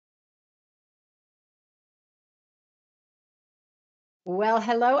Well,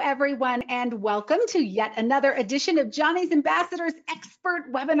 hello everyone, and welcome to yet another edition of Johnny's Ambassadors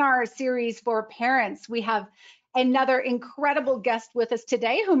Expert Webinar Series for Parents. We have another incredible guest with us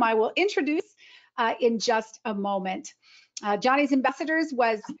today, whom I will introduce in just a moment. Johnny's Ambassadors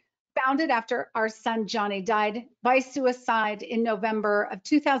was founded after our son Johnny died by suicide in November of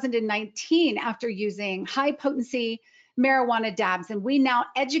 2019 after using high-potency marijuana dabs, and we now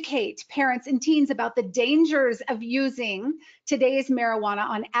educate parents and teens about the dangers of using today's marijuana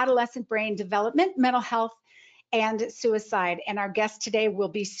on adolescent brain development, mental health, and suicide. And our guest today will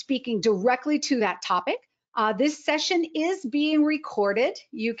be speaking directly to that topic. This session is being recorded.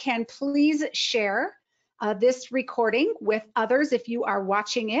 You can please share this recording with others if you are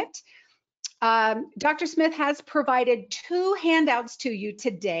watching it. Dr. Smyth has provided two handouts to you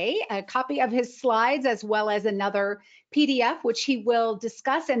today, a copy of his slides as well as another PDF, which he will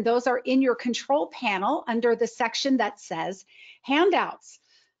discuss, and those are in your control panel under the section that says handouts.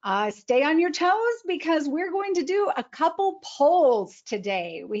 Stay on your toes because we're going to do a couple polls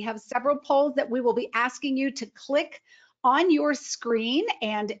today. We have several polls that we will be asking you to click on your screen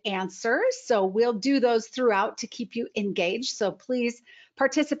and answer. So we'll do those throughout to keep you engaged. So please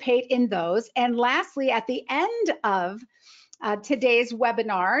participate in those. And lastly, at the end of today's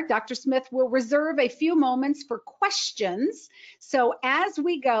webinar, Dr. Smyth will reserve a few moments for questions. So as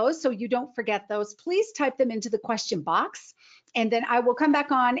we go, so you don't forget those, please type them into the question box. And then I will come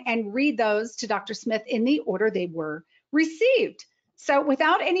back on and read those to Dr. Smyth in the order they were received. So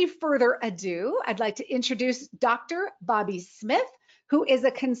without any further ado, I'd like to introduce Dr. Bobby Smyth, who is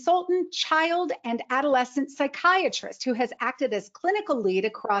a consultant child and adolescent psychiatrist who has acted as clinical lead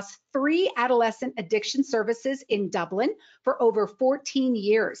across 3 adolescent addiction services in Dublin for over 14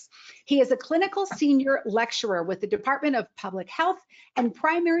 years. He is a clinical senior lecturer with the Department of Public Health and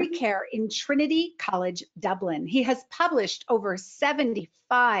Primary Care in Trinity College, Dublin. He has published over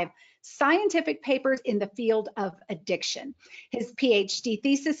 75 scientific papers in the field of addiction. His Ph.D.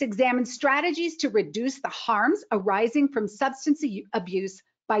 thesis examined strategies to reduce the harms arising from substance abuse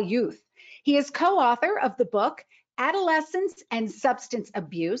by youth. He is co-author of the book, Adolescence and Substance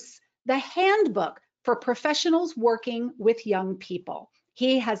Abuse, the Handbook for Professionals Working with Young People.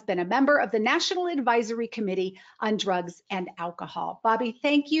 He has been a member of the National Advisory Committee on Drugs and Alcohol. Bobby,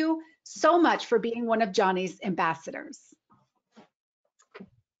 thank you so much for being one of Johnny's ambassadors.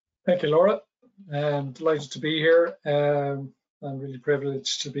 Thank you, Laura. I'm delighted to be here. I'm really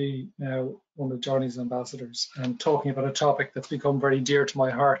privileged to be now one of Johnny's ambassadors and talking about a topic that's become very dear to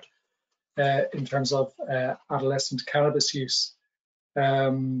my heart in terms of adolescent cannabis use.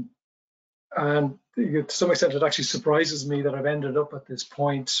 And to some extent, it actually surprises me that I've ended up at this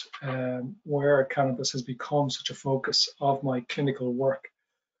point where cannabis has become such a focus of my clinical work,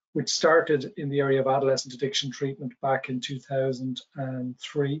 which started in the area of adolescent addiction treatment back in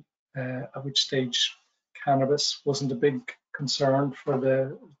 2003. At which stage cannabis wasn't a big concern for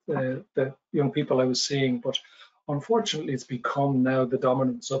the young people I was seeing, but unfortunately it's become now the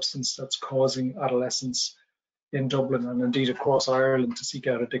dominant substance that's causing adolescents in Dublin and indeed across Ireland to seek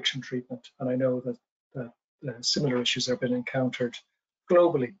out addiction treatment. And I know that similar issues have been encountered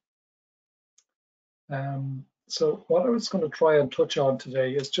globally. So what I was going to try and touch on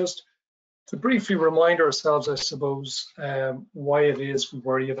today is just to briefly remind ourselves, I suppose, why it is we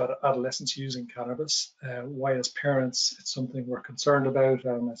worry about adolescents using cannabis, why as parents it's something we're concerned about,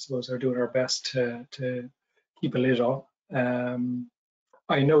 and I suppose are doing our best to keep a lid on.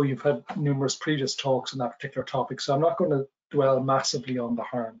 I know you've had numerous previous talks on that particular topic, so I'm not going to dwell massively on the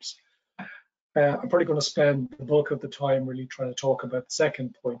harms. I'm probably going to spend the bulk of the time really trying to talk about the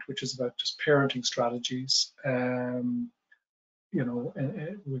second point, which is about just parenting strategies.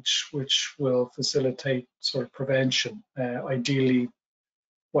 Which will facilitate sort of prevention, ideally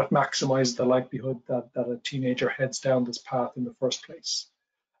what maximizes the likelihood that a teenager heads down this path in the first place.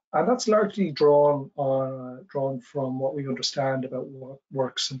 And that's largely drawn from what we understand about what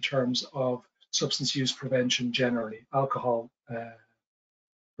works in terms of substance use prevention generally, alcohol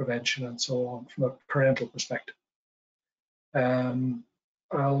prevention and so on from a parental perspective.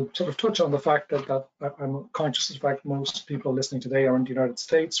 I'll sort of touch on the fact that I'm conscious of the fact most people listening today are in the United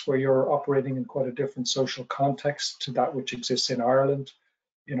States, where you're operating in quite a different social context to that which exists in Ireland.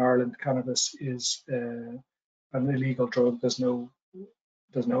 In Ireland, cannabis is an illegal drug. There's no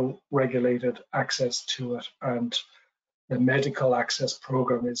regulated access to it, and the medical access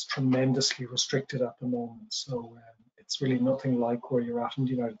program is tremendously restricted at the moment. So it's really nothing like where you're at in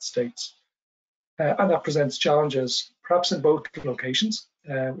the United States. And that presents challenges, perhaps in both locations,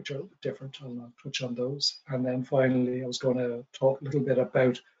 which are different. I'll touch on those. And then finally, I was going to talk a little bit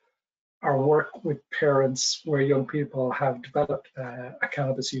about our work with parents where young people have developed a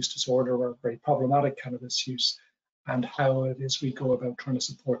cannabis use disorder or very problematic cannabis use, and how it is we go about trying to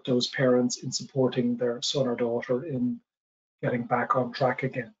support those parents in supporting their son or daughter in getting back on track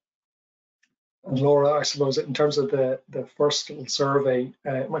again. And Laura, I suppose in terms of the first little survey,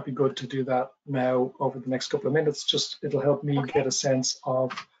 it might be good to do that now over the next couple of minutes. Just it'll help me get a sense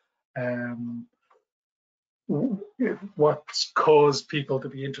of what's caused people to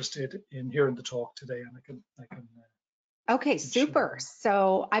be interested in hearing the talk today, and I can. Okay, super.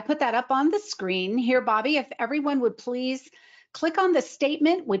 So I put that up on the screen here, Bobby. If everyone would please click on the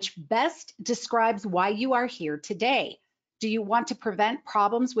statement which best describes why you are here today. Do you want to prevent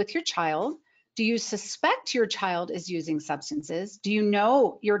problems with your child? Do you suspect your child is using substances? Do you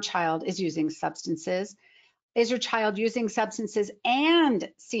know your child is using substances? Is your child using substances and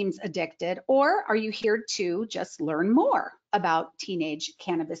seems addicted? Or are you here to just learn more about teenage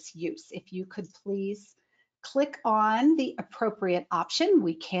cannabis use? If you could please click on the appropriate option,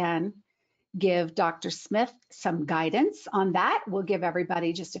 we can give Dr. Smyth some guidance on that. We'll give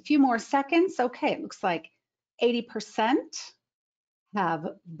everybody just a few more seconds. Okay, it looks like 80% have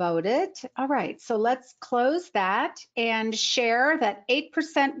voted. All right, so let's close that and share that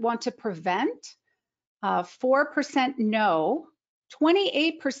 8% want to prevent, 4% no,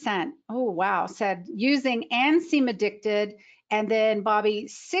 28%, oh wow, said using and seem addicted, and then Bobby,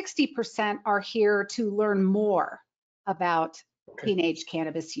 60% are here to learn more about teenage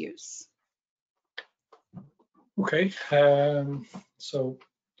cannabis use. Okay, so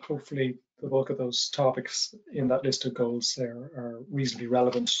hopefully the bulk of those topics in that list of goals there are reasonably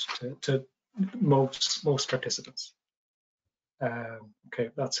relevant to most participants. Okay,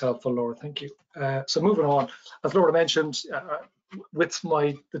 that's helpful, Laura, thank you. So moving on, as Laura mentioned, with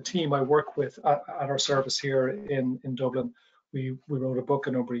the team I work with at our service here in Dublin, we wrote a book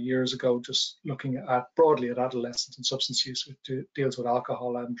a number of years ago just looking at broadly at adolescence and substance use, which deals with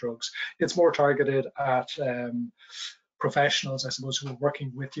alcohol and drugs. It's more targeted at professionals, I suppose, who are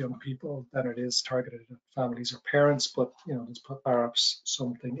working with young people than it is targeted at families or parents, but there's perhaps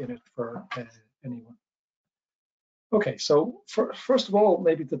something in it for anyone. Okay, so first of all,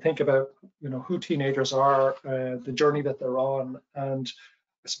 maybe to think about who teenagers are, the journey that they're on, and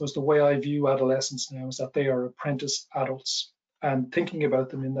I suppose the way I view adolescents now is that they are apprentice adults, and thinking about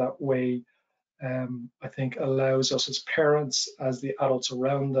them in that way, I think allows us as parents, as the adults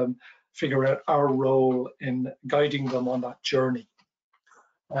around them, figure out our role in guiding them on that journey.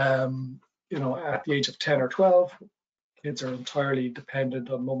 At the age of 10 or 12, kids are entirely dependent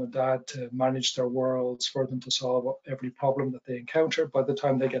on mum and dad to manage their worlds, for them to solve every problem that they encounter. By the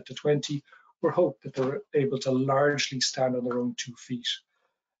time they get to 20, we're hoped that they're able to largely stand on their own 2 feet,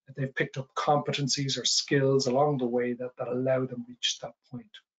 that they've picked up competencies or skills along the way that allow them reach that point.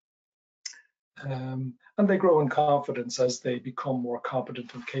 And they grow in confidence as they become more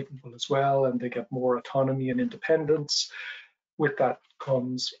competent and capable as well, and they get more autonomy and independence. With that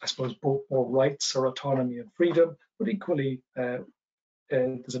comes, I suppose, both more rights or autonomy and freedom, but equally there's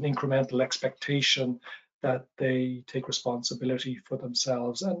an incremental expectation that they take responsibility for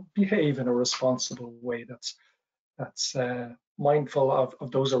themselves and behave in a responsible way that's mindful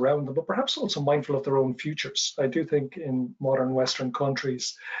of those around them, but perhaps also mindful of their own futures. I do think in modern Western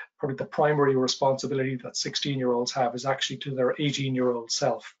countries, probably the primary responsibility that 16-year-olds have is actually to their 18-year-old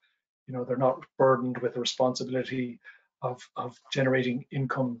self. They're not burdened with the responsibility of generating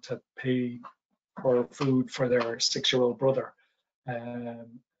income to pay for food for their 6-year-old brother,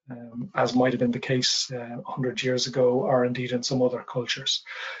 as might have been the case 100 years ago, or indeed in some other cultures.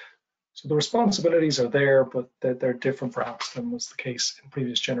 So the responsibilities are there, but they're different perhaps than was the case in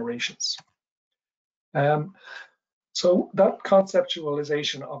previous generations. So that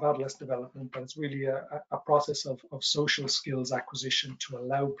conceptualization of adolescent development, that is really a process of social skills acquisition to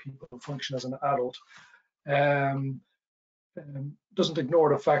allow people to function as an adult, doesn't ignore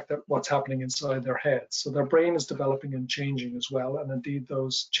the fact that what's happening inside their heads. So their brain is developing and changing as well, and indeed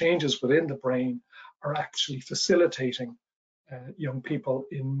those changes within the brain are actually facilitating young people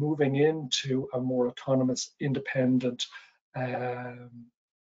in moving into a more autonomous, independent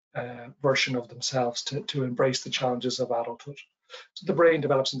version of themselves to embrace the challenges of adulthood. So the brain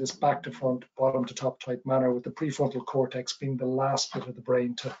develops in this back to front, bottom to top type manner, with the prefrontal cortex being the last bit of the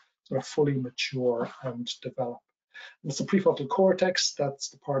brain to sort of fully mature and develop. And it's the prefrontal cortex, that's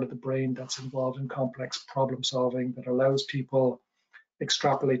the part of the brain that's involved in complex problem solving, that allows people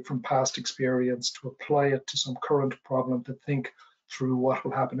extrapolate from past experience to apply it to some current problem, to think through what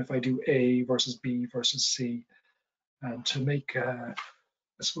will happen if I do A versus B versus C, and to make, I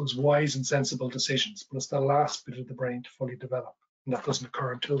suppose, wise and sensible decisions. But it's the last bit of the brain to fully develop, and that doesn't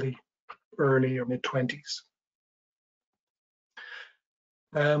occur until the early or mid-20s.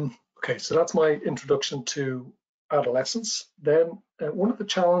 Okay, so that's my introduction to adolescence. Then one of the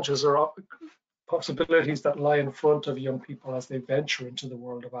challenges or possibilities that lie in front of young people as they venture into the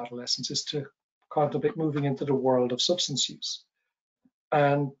world of adolescence is to contemplate moving into the world of substance use.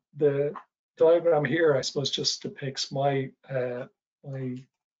 And the diagram here, I suppose, just depicts my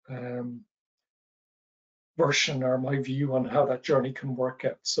version or my view on how that journey can work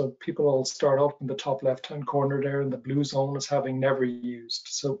out. So people all start up in the top left-hand corner there in the blue zone as having never used.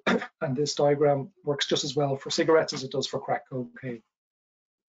 So, and this diagram works just as well for cigarettes as it does for crack cocaine.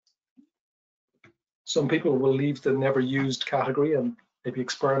 Some people will leave the never used category and maybe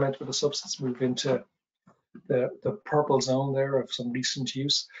experiment with a substance, move into the purple zone there of some recent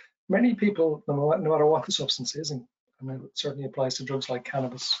use. Many people, no matter what the substance is, and it certainly applies to drugs like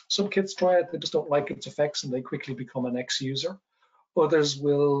cannabis, some kids try it, they just don't like its effects and they quickly become an ex-user. Others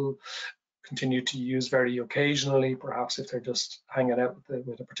will continue to use very occasionally, perhaps if they're just hanging out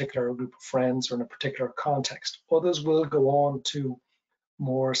with a particular group of friends or in a particular context. Others will go on to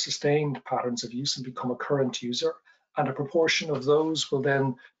more sustained patterns of use and become a current user. And a proportion of those will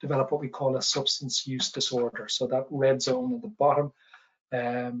then develop what we call a substance use disorder. So that red zone at the bottom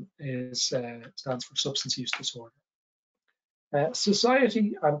stands for substance use disorder.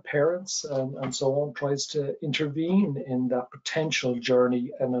 Society and parents and so on tries to intervene in that potential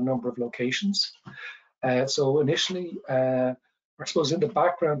journey in a number of locations. So initially, I suppose in the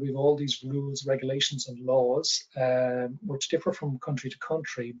background, we have all these rules, regulations, and laws, which differ from country to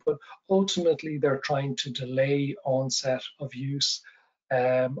country, but ultimately they're trying to delay onset of use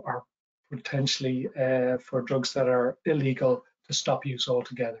or potentially for drugs that are illegal to stop use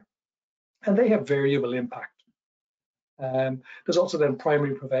altogether. And they have variable impact. There's also then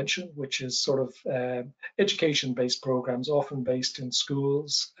primary prevention, which is sort of education-based programs, often based in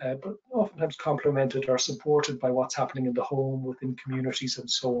schools, but oftentimes complemented or supported by what's happening in the home, within communities and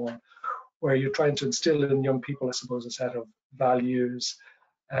so on, where you're trying to instill in young people, I suppose, a set of values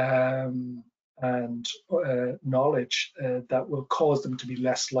and knowledge that will cause them to be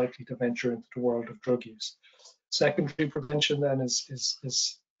less likely to venture into the world of drug use. Secondary prevention then is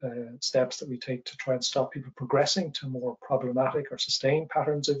steps that we take to try and stop people progressing to more problematic or sustained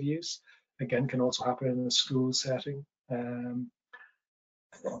patterns of use. Again, can also happen in a school setting. But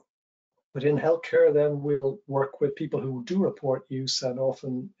in healthcare, then we'll work with people who do report use and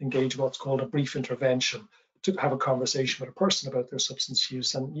often engage what's called a brief intervention to have a conversation with a person about their substance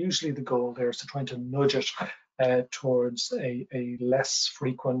use. And usually the goal there is to try to nudge it towards a less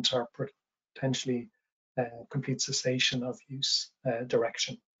frequent or potentially complete cessation of use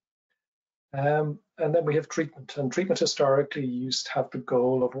direction. And then we have treatment, and treatment historically used to have the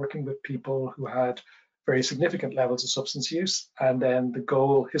goal of working with people who had very significant levels of substance use, and then the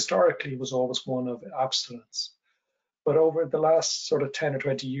goal historically was always one of abstinence. But over the last sort of 10 or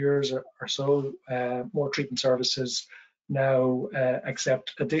 20 years or so, more treatment services now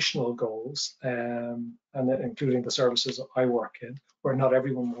accept additional goals, and including the services I work in, where not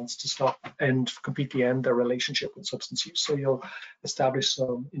everyone wants to stop and completely end their relationship with substance use. So you'll establish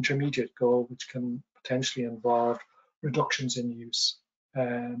some intermediate goal, which can potentially involve reductions in use.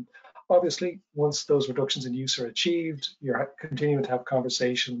 Obviously, once those reductions in use are achieved, you're continuing to have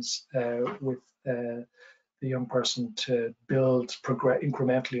conversations with the young person to build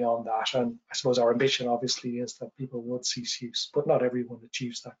incrementally on that. And I suppose our ambition obviously is that people would cease use, but not everyone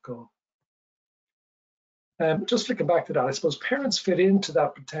achieves that goal. Just flicking back to that, I suppose parents fit into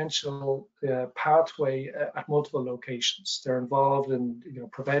that potential pathway at multiple locations. They're involved in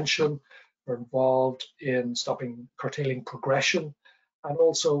prevention, they're involved in curtailing progression, and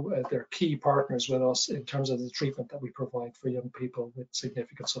also they're key partners with us in terms of the treatment that we provide for young people with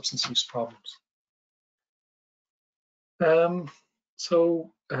significant substance use problems. The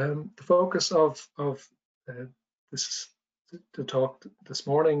focus of this talk this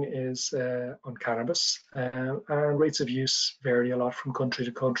morning is on cannabis, and rates of use vary a lot from country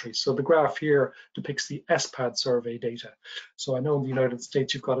to country. So the graph here depicts the SPAD survey data. So I know in the United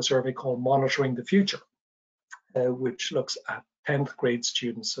States you've got a survey called Monitoring the Future, which looks at 10th grade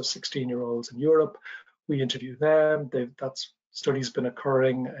students, so 16-year-olds in Europe. We interview them. That study's been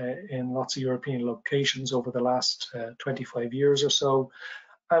occurring in lots of European locations over the last 25 years or so.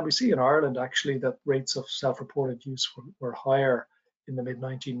 And we see in Ireland actually that rates of self-reported use were higher in the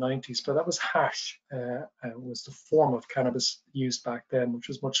mid-1990s, but that was hash, was the form of cannabis used back then, which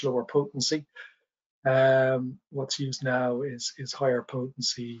was much lower potency. What's used now is higher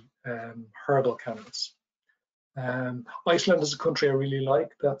potency herbal cannabis. Iceland is a country I really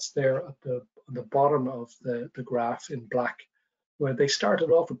like. That's there at the bottom of the graph in black, where they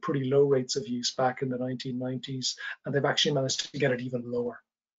started off with pretty low rates of use back in the 1990s, and they've actually managed to get it even lower.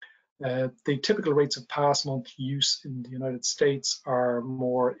 The typical rates of pass month use in the United States are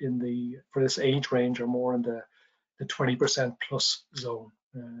more in the, for this age range, are more in the 20% plus zone.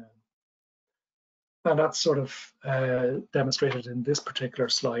 And that's sort of demonstrated in this particular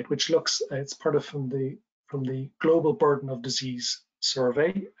slide, which looks, it's part of from the Global Burden of Disease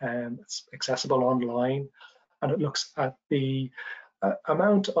survey, and it's accessible online, and it looks at the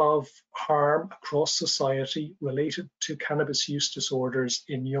amount of harm across society related to cannabis use disorders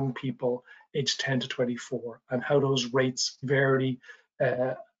in young people aged 10 to 24, and how those rates vary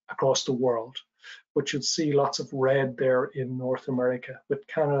across the world. But you'd see lots of red there in North America, with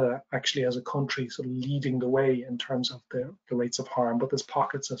Canada actually as a country sort of leading the way in terms of the rates of harm, but there's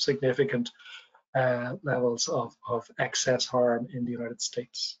pockets of significant levels of excess harm in the United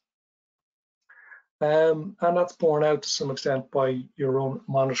States. And that's borne out to some extent by your own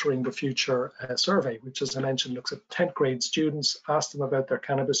Monitoring the Future survey, which, as I mentioned, looks at 10th grade students, asked them about their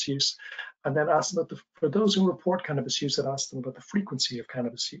cannabis use, and then asked them about for those who report cannabis use, it asked them about the frequency of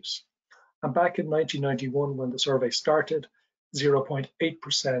cannabis use. And back in 1991, when the survey started,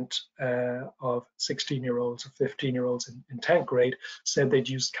 0.8% of 16-year-olds or 15-year-olds in 10th grade said they'd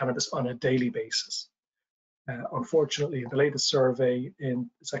used cannabis on a daily basis. Unfortunately, in the latest survey,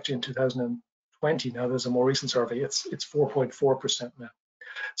 it's actually in 2020 now, there's a more recent survey, it's 4.4% now.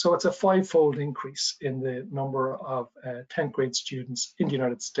 So it's a 5-fold increase in the number of 10th grade students in the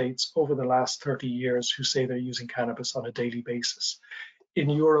United States over the last 30 years who say they're using cannabis on a daily basis. In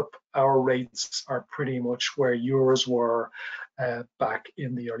Europe, our rates are pretty much where yours were back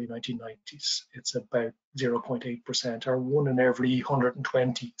in the early 1990s. It's about 0.8%, or 1 in every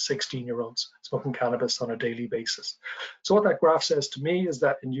 120 16-year-olds smoking cannabis on a daily basis. So what that graph says to me is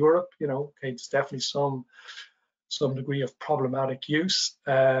that in Europe, okay, there's definitely some degree of problematic use,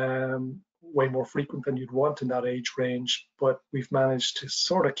 way more frequent than you'd want in that age range, but we've managed to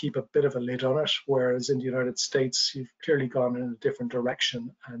sort of keep a bit of a lid on it, whereas in the United States, you've clearly gone in a different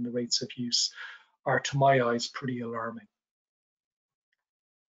direction, and the rates of use are, to my eyes, pretty alarming.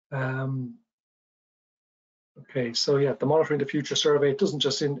 Okay, so yeah, the Monitoring the Future survey, it doesn't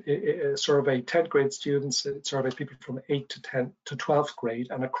just survey 10th grade students, it surveys people from 8 to 10 to 12th grade,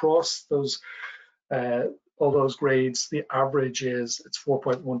 and across those all those grades, the average is it's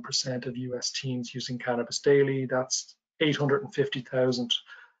 4.1% of US teens using cannabis daily. That's 850,000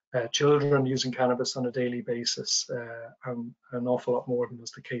 children using cannabis on a daily basis, and an awful lot more than was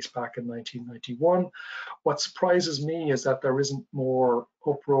the case back in 1991. What surprises me is that there isn't more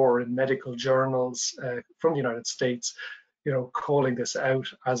uproar in medical journals from the United States, calling this out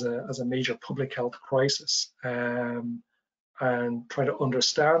as a major public health crisis, and trying to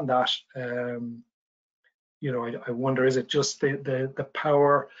understand that. I wonder, is it just the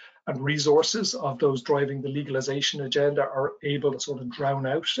power and resources of those driving the legalization agenda are able to sort of drown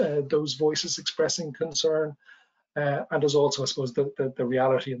out those voices expressing concern? And there's also, I suppose, the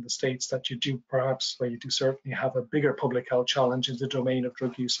reality in the States that you do certainly have a bigger public health challenge in the domain of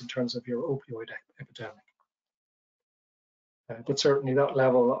drug use in terms of your opioid epidemic. But certainly that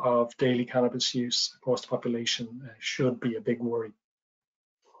level of daily cannabis use across the population should be a big worry.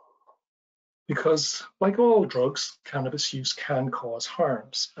 Because, like all drugs, cannabis use can cause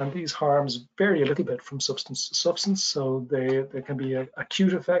harms, and these harms vary a little bit from substance to substance. So there can be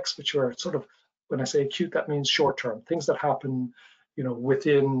acute effects, which are sort of, when I say acute, that means short-term, things that happen,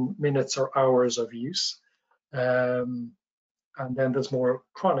 within minutes or hours of use. And then there's more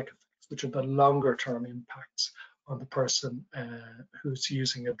chronic effects, which are the longer-term impacts on the person who's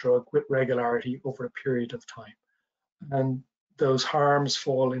using a drug with regularity over a period of time. And those harms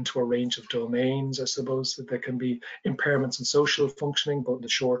fall into a range of domains. I suppose that there can be impairments in social functioning, both in the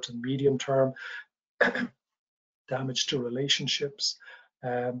short and medium term, damage to relationships.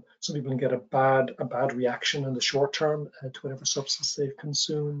 Some people can get a bad reaction in the short term to whatever substance they've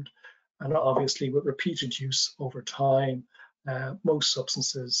consumed. And obviously with repeated use over time, most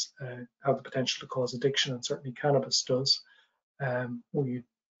substances have the potential to cause addiction, and certainly cannabis does.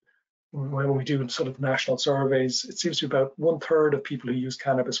 When we do sort of national surveys, it seems to be about 1/3 of people who use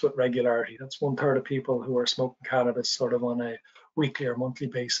cannabis with regularity. That's 1/3 of people who are smoking cannabis sort of on a weekly or monthly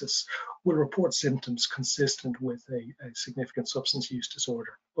basis will report symptoms consistent with a significant substance use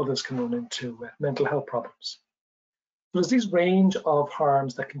disorder. Others can run into mental health problems. There's these range of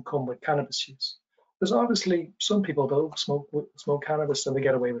harms that can come with cannabis use. There's obviously some people though smoke cannabis and they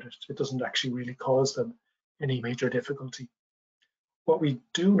get away with it. It doesn't actually really cause them any major difficulty. What we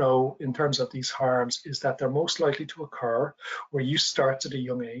do know in terms of these harms is that they're most likely to occur where use starts at a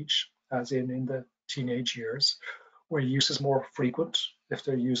young age, as in the teenage years, where use is more frequent if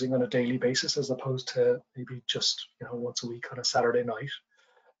they're using on a daily basis as opposed to maybe just once a week on a Saturday night.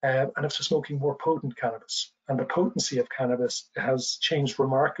 And if they're smoking more potent cannabis. And the potency of cannabis has changed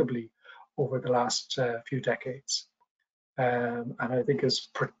remarkably over the last few decades. And I think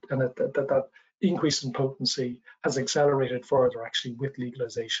that increase in potency has accelerated further actually with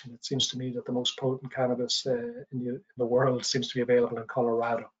legalization. It seems to me that the most potent cannabis in the world seems to be available in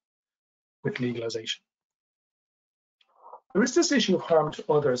Colorado with legalization. There is this issue of harm to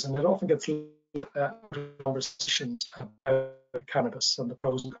others, and it often gets conversations about cannabis and the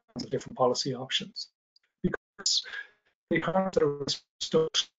pros and cons of different policy options, because the harms that are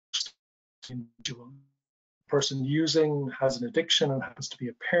stuck to individual person using has an addiction and happens to be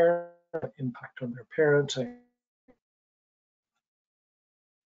a parent, impact on their parenting.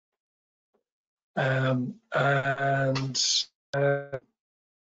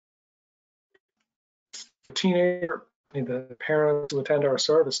 Teenager, the parents who attend our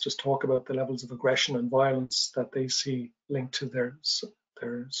service just talk about the levels of aggression and violence that they see linked to their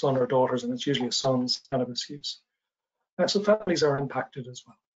son or daughters, and it's usually a son's cannabis use. So families are impacted as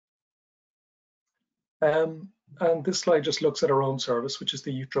well. And this slide just looks at our own service, which is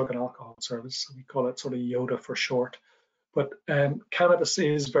the Youth Drug and Alcohol Service. We call it sort of YODA for short. But cannabis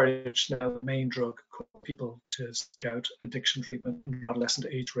is very much now the main drug for people to seek out addiction treatment in the adolescent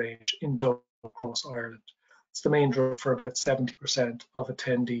age range in Dublin across Ireland. It's the main drug for about 70% of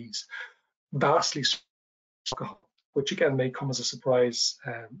attendees. Vastly alcohol, which again may come as a surprise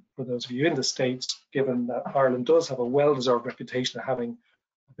for those of you in the States, given that Ireland does have a well-deserved reputation of having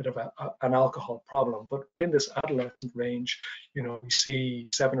a bit of an alcohol problem. But in this adolescent range, we see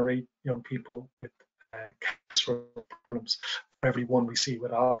 7 or 8 young people with cancer problems for every one we see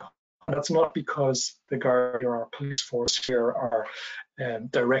with alcohol. And that's not because the Guard or our police force here are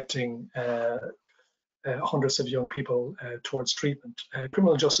directing hundreds of young people towards treatment.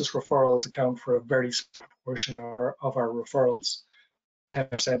 Criminal justice referrals account for a very small portion of our referrals,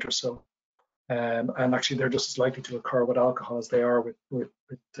 10% or so. And actually, they're just as likely to occur with alcohol as they are with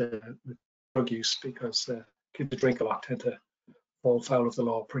drug use, because kids who drink a lot tend to fall foul of the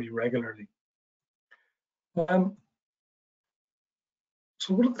law pretty regularly. So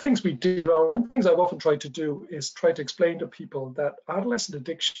one of the things we do, one of the things I've often tried to do is try to explain to people that adolescent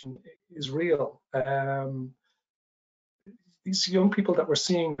addiction is real. These young people that we're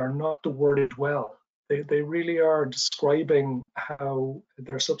seeing are not the worded well. They really are describing how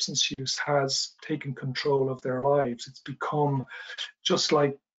their substance use has taken control of their lives. It's become just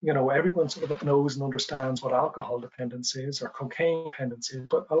like, everyone sort of knows and understands what alcohol dependence is or cocaine dependence is,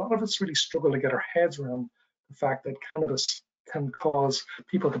 but a lot of us really struggle to get our heads around the fact that cannabis can cause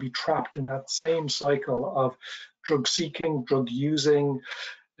people to be trapped in that same cycle of drug seeking, drug using,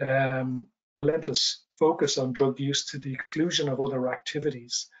 relentless focus on drug use to the exclusion of other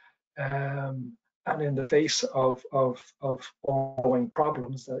activities. And in the face of ongoing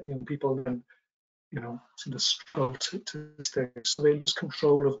problems that people then, seem to struggle to stay. So they lose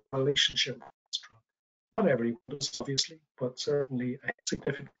control of the relationship with this drug. Not everyone does, obviously, but certainly a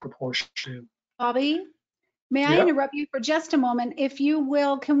significant proportion do. Bobby, may I interrupt you for just a moment? If you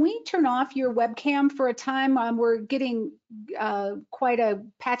will, can we turn off your webcam for a time? We're getting quite a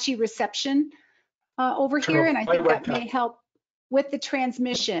patchy reception over here, and I think that may help with the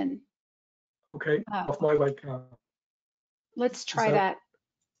transmission. Okay, off my webcam. Let's try that.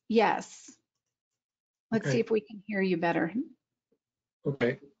 Yes. Let's see if we can hear you better.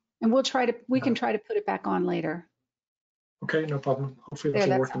 Okay. And we can try to put it back on later. Okay, no problem. Hopefully this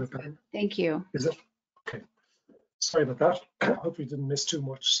will work a bit better. Thank you. Is it? Okay. Sorry about that. Hopefully didn't miss too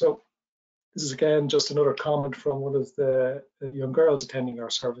much. So this is again just another comment from one of the young girls attending our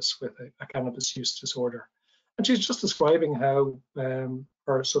service with a cannabis use disorder. And she's just describing how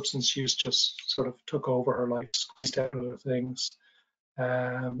her substance use just sort of took over her life, squeezed out other things.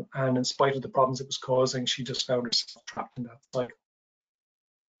 And in spite of the problems it was causing, she just found herself trapped in that cycle.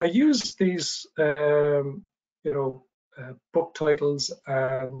 I use these, book titles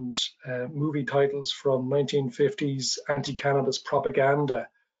and movie titles from 1950s anti-cannabis propaganda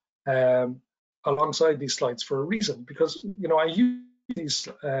alongside these slides for a reason, because I use these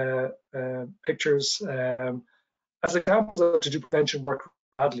pictures as examples to do prevention work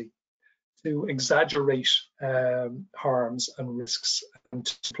badly, to exaggerate harms and risks, and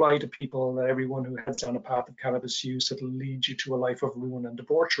to apply to people that everyone who heads down a path of cannabis use, it'll lead you to a life of ruin and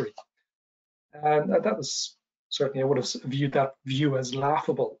debauchery. And that was certainly, I would have viewed that view as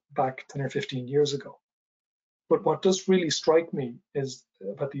laughable back 10 or 15 years ago. But what does really strike me is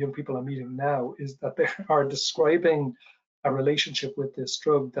about the young people I'm meeting now is that they are describing a relationship with this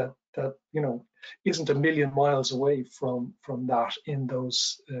drug that that isn't a million miles away from that in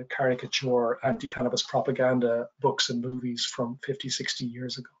those caricature anti-cannabis propaganda books and movies from 50, 60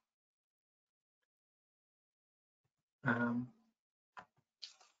 years ago.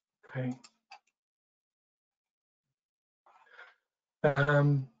 Okay.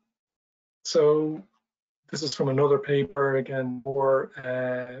 So this is from another paper, again, more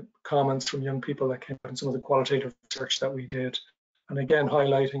comments from young people that came from some of the qualitative research that we did. And again,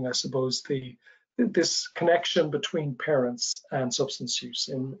 highlighting, I suppose, this connection between parents and substance use.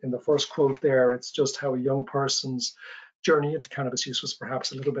 In the first quote there, it's just how a young person's journey into cannabis use was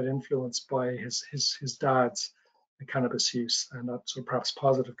perhaps a little bit influenced by his dad's cannabis use, and that sort of perhaps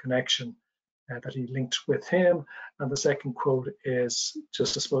positive connection that he linked with him. And the second quote is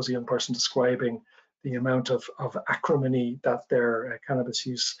just, I suppose, a young person describing the amount of acrimony that their cannabis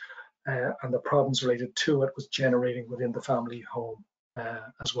use and the problems related to it was generating within the family home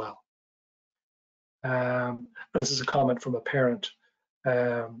as well. This is a comment from a parent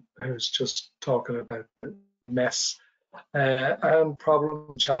who's just talking about the mess and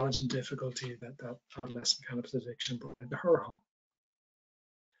problem, challenge, and difficulty that adolescent cannabis addiction brought into her home.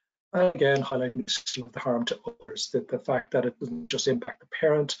 And again, highlighting the harm to others, that the fact that it didn't just impact the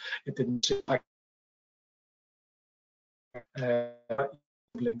parent, it didn't impact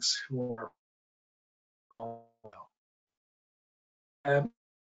siblings who are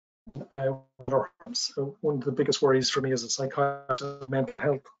so one of the biggest worries for me as a psychiatrist is mental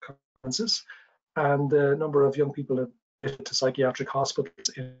health consequences, and the number of young people admitted to psychiatric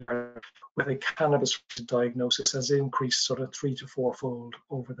hospitals with a cannabis diagnosis has increased sort of 3 to 4-fold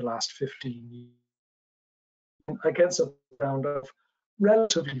over the last 15 years against a background of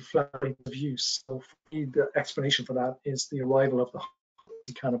relatively flat rate of use. So for me, the explanation for that is the arrival of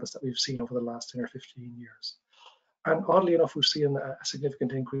the cannabis that we've seen over the last 10 or 15 years. And oddly enough, we've seen a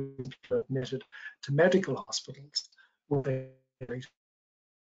significant increase in people admitted to medical hospitals with a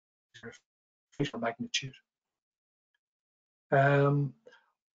magnitude.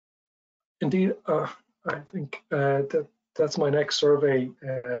 Indeed, I think that's my next survey,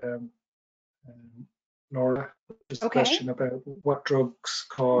 Laura. Just a question about what drugs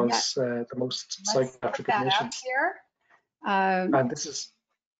cause the most psychiatric admissions. And this is.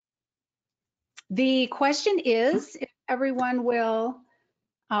 The question is, if everyone will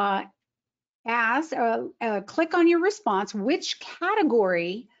click on your response, which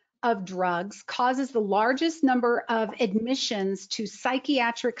category of drugs causes the largest number of admissions to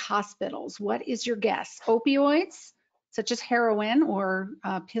psychiatric hospitals? What is your guess? Opioids, such as heroin or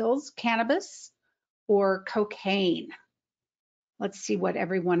pills, cannabis, or cocaine? Let's see what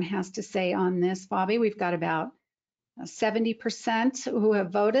everyone has to say on this, Bobby. We've got about 70% who have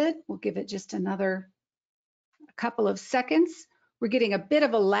voted. We'll give it just a couple of seconds. We're getting a bit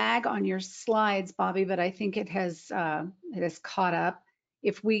of a lag on your slides, Bobby, but I think it has caught up.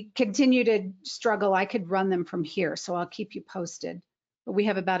 If we continue to struggle, I could run them from here, so I'll keep you posted. But we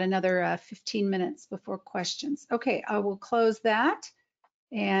have about another 15 minutes before questions. Okay, I will close that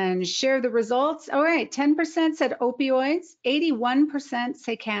and share the results. All right, 10% said opioids, 81%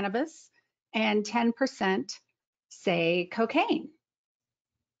 say cannabis, and 10% say cocaine.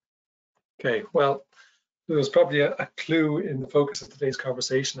 Okay, well, there was probably a clue in the focus of today's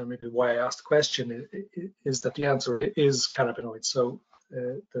conversation, and maybe why I asked the question is that the answer is cannabinoids. So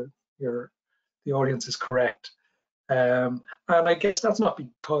the audience is correct. And I guess that's not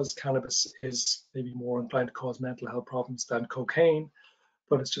because cannabis is maybe more inclined to cause mental health problems than cocaine,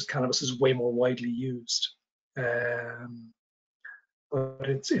 but it's just cannabis is way more widely used. But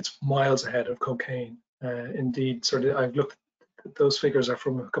it's miles ahead of cocaine. Indeed, I've looked at those figures are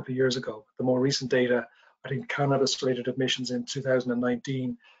from a couple of years ago. The more recent data, I think cannabis-related admissions in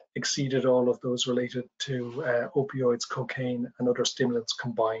 2019 exceeded all of those related to opioids, cocaine, and other stimulants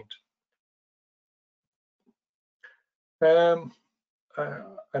combined. I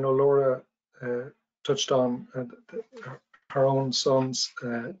know Laura touched on her own son's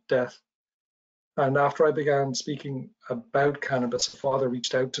death. And after I began speaking about cannabis, her father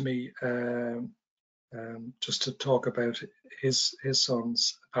reached out to me just to talk about his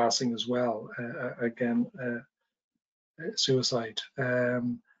son's passing as well. Again, suicide,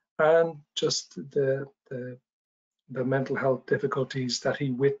 and just the mental health difficulties that he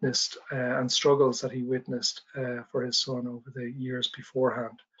witnessed and struggles that he witnessed for his son over the years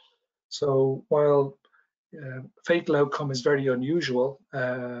beforehand. So while fatal outcome is very unusual,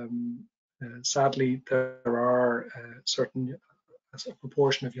 sadly there are a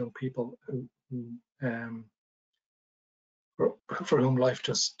proportion of young people for whom life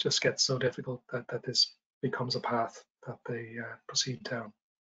just gets so difficult that this becomes a path that they proceed down.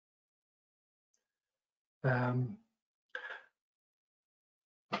 Um,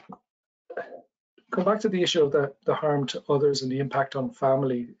 Go back to the issue of the harm to others and the impact on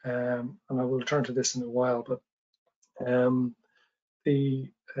family, and I will return to this in a while, but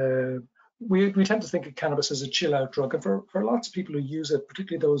we tend to think of cannabis as a chill out drug, and for lots of people who use it,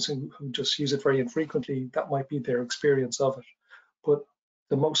 particularly those who just use it very infrequently, that might be their experience of it. But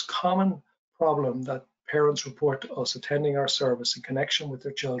the most common problem that parents report to us attending our service in connection with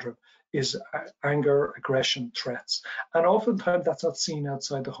their children is anger, aggression, threats, and oftentimes that's not seen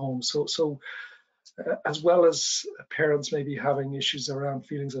outside the home. So as well as parents maybe having issues around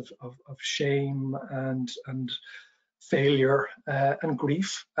feelings of shame and failure and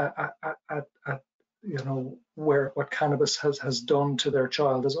grief at what cannabis has done to their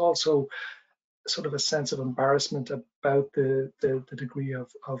child, there's also sort of a sense of embarrassment about the degree of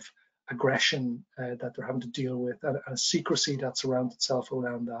aggression that they're having to deal with, and a secrecy that surrounds itself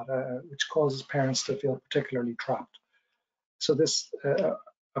around that, which causes parents to feel particularly trapped. So this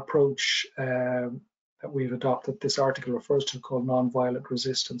approach that we've adopted, this article refers to, called nonviolent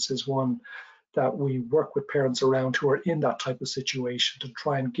resistance, is one that we work with parents around who are in that type of situation to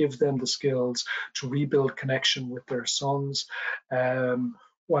try and give them the skills to rebuild connection with their sons,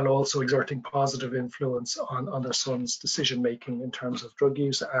 while also exerting positive influence on their son's decision making in terms of drug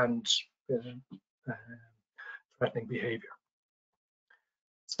use and threatening behavior.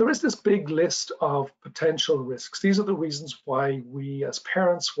 So there is this big list of potential risks. These are the reasons why we as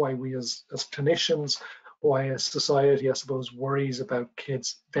parents, why we as clinicians, why as society, I suppose, worries about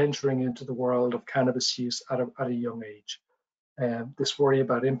kids venturing into the world of cannabis use at a young age. This worry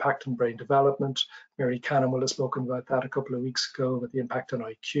about impact on brain development. Mary Cannon will have spoken about that a couple of weeks ago, about the impact on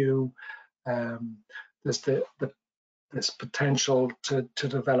IQ. There's this potential to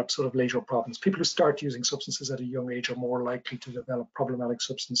develop sort of later problems. People who start using substances at a young age are more likely to develop problematic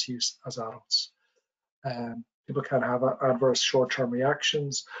substance use as adults. People can have adverse short-term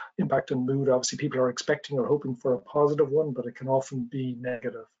reactions, impact on mood. Obviously, people are expecting or hoping for a positive one, but it can often be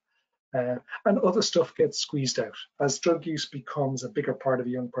negative. And other stuff gets squeezed out. As drug use becomes a bigger part of a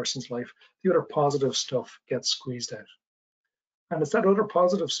young person's life, the other positive stuff gets squeezed out. And it's that other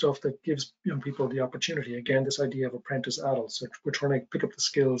positive stuff that gives young people the opportunity. Again, this idea of apprentice adults. So we're trying to pick up the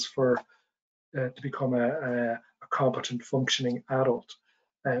skills for to become a competent, functioning adult.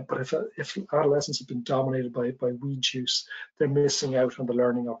 But if adolescence has been dominated by weed use, they're missing out on the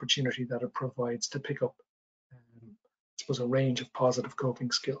learning opportunity that it provides to pick up, I suppose, a range of positive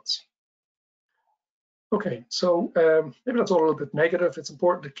coping skills. Okay, so maybe that's all a little bit negative. It's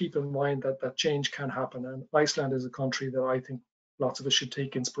important to keep in mind that change can happen, and Iceland is a country that I think lots of us should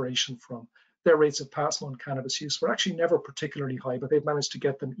take inspiration from. Their rates of past-month cannabis use were actually never particularly high, but they've managed to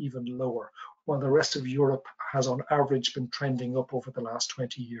get them even lower, while the rest of Europe has on average been trending up over the last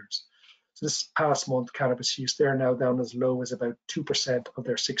 20 years. So this past-month cannabis use, they're now down as low as about 2% of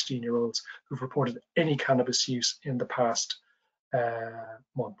their 16-year-olds who've reported any cannabis use in the past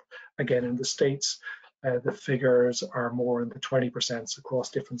month. Again, in the States, the figures are more in the 20% across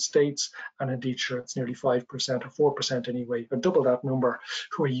different states, and indeed, sure, it's nearly 5% or 4% anyway, but double that number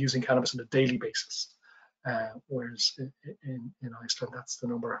who are using cannabis on a daily basis. Whereas in Iceland, that's the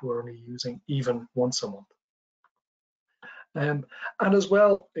number who are only using even once a month. And as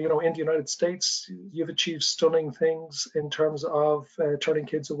well, in the United States, you've achieved stunning things in terms of turning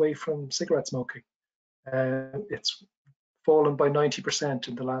kids away from cigarette smoking. It's fallen by 90%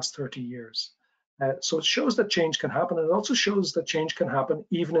 in the last 30 years. So it shows that change can happen, and it also shows that change can happen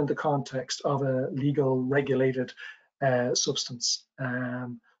even in the context of a legal, regulated substance.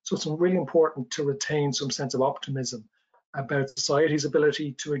 So it's really important to retain some sense of optimism about society's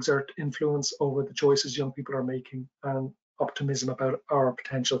ability to exert influence over the choices young people are making, and optimism about our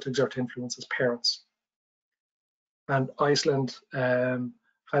potential to exert influence as parents. And Iceland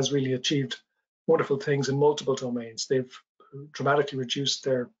has really achieved wonderful things in multiple domains. They've dramatically reduced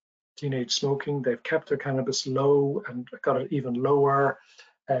their teenage smoking. They've kept their cannabis low and got it even lower.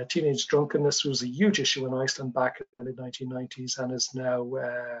 Teenage drunkenness was a huge issue in Iceland back in the mid-1990s and is now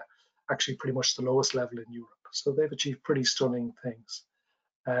actually pretty much the lowest level in Europe. So they've achieved pretty stunning things.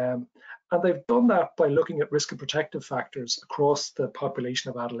 And they've done that by looking at risk and protective factors across the population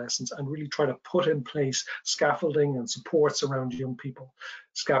of adolescents and really try to put in place scaffolding and supports around young people,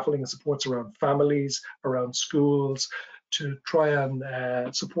 scaffolding and supports around families, around schools, to try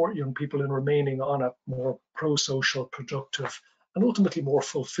and support young people in remaining on a more pro-social, productive, and ultimately more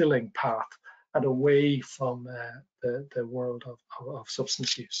fulfilling path and away from the world of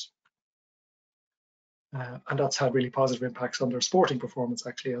substance use. And that's had really positive impacts on their sporting performance,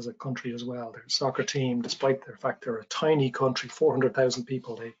 actually, as a country as well. Their soccer team, despite the fact they're a tiny country, 400,000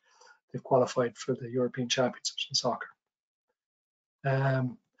 people, they've qualified for the European Championships in soccer.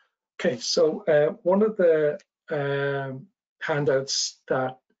 Okay, so one of the handouts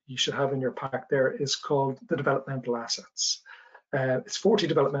that you should have in your pack there is called the developmental assets. It's 40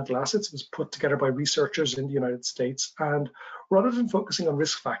 developmental assets. It was put together by researchers in the United States, and rather than focusing on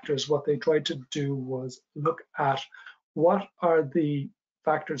risk factors, what they tried to do was look at what are the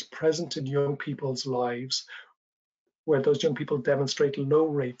factors present in young people's lives where those young people demonstrate low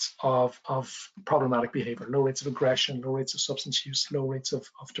rates of problematic behavior, low rates of aggression, low rates of substance use, low rates of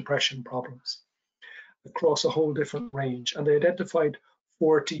depression problems across a whole different range. And they identified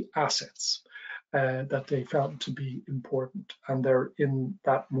 40 assets that they found to be important, and they're in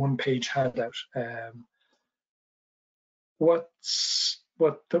that one-page handout. What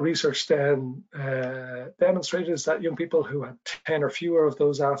the research then demonstrated is that young people who had 10 or fewer of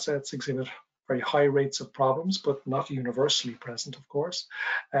those assets exhibit very high rates of problems, but not universally present, of course.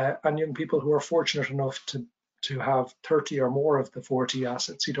 And young people who are fortunate enough to have 30 or more of the 40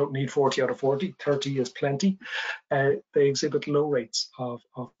 assets, you don't need 40 out of 40, 30 is plenty, they exhibit low rates of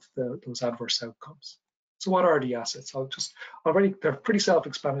those adverse outcomes. So what are the assets? They're pretty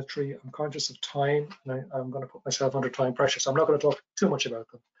self-explanatory. I'm conscious of time, and I'm going to put myself under time pressure, so I'm not going to talk too much about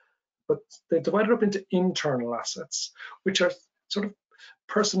them. But they're divided up into internal assets, which are sort of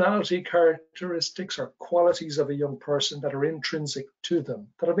personality characteristics or qualities of a young person that are intrinsic to them,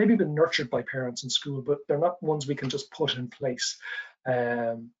 that have maybe been nurtured by parents in school, but they're not ones we can just put in place.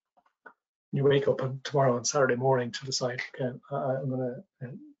 You wake up tomorrow on Saturday morning to decide, okay, I'm going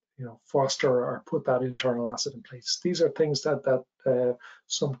to foster or put that internal asset in place. These are things that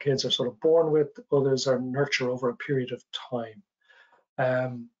some kids are sort of born with, others are nurtured over a period of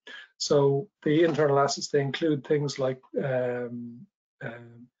time. So the internal assets, they include things like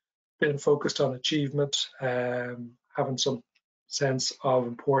being focused on achievement, having some sense of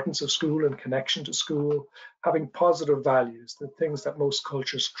importance of school and connection to school, having positive values, the things that most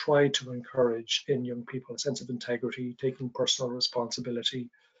cultures try to encourage in young people, a sense of integrity, taking personal responsibility,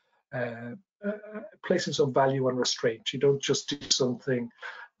 placing some value on restraint. You don't just do something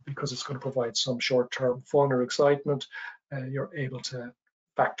because it's going to provide some short-term fun or excitement. You're able to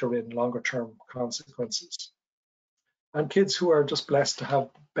factor in longer-term consequences. And kids who are just blessed to have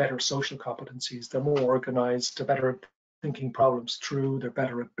better social competencies, they're more organized, they're better at thinking problems through, they're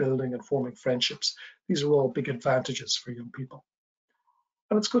better at building and forming friendships. These are all big advantages for young people.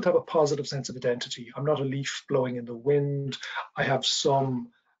 And it's good to have a positive sense of identity. I'm not a leaf blowing in the wind. I have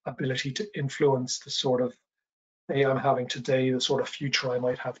some ability to influence the sort of day I'm having today, the sort of future I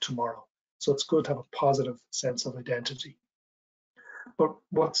might have tomorrow. So it's good to have a positive sense of identity. But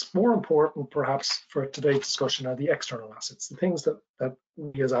what's more important, perhaps, for today's discussion are the external assets, the things that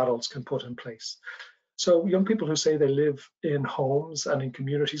we as adults can put in place. So young people who say they live in homes and in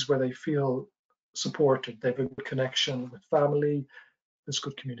communities where they feel supported, they have a good connection with family, there's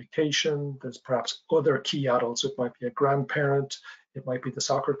good communication, there's perhaps other key adults. It might be a grandparent, it might be the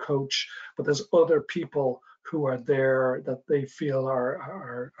soccer coach, but there's other people who are there that they feel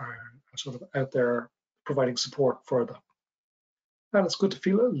are sort of out there providing support for them. And it's good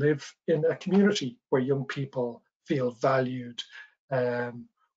to live in a community where young people feel valued,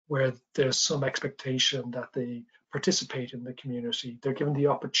 where there's some expectation that they participate in the community. They're given the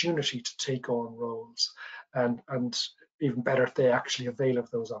opportunity to take on roles, and even better if they actually avail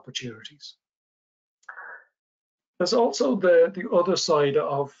of those opportunities. There's also the other side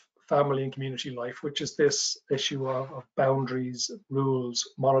of family and community life, which is this issue of boundaries, rules,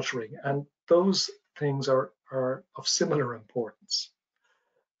 monitoring, and those things are of similar importance.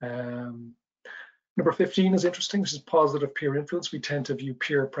 Number 15 is interesting. This is positive peer influence. We tend to view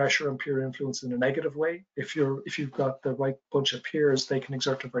peer pressure and peer influence in a negative way. If you've got the right bunch of peers, they can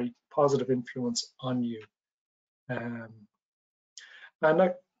exert a very positive influence on you. And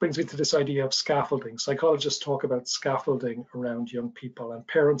that brings me to this idea of scaffolding. Psychologists talk about scaffolding around young people, and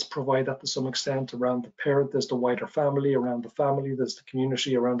parents provide that to some extent. Around the parent, there's the wider family. Around the family, there's the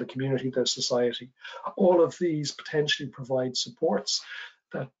community. Around the community, there's society. All of these potentially provide supports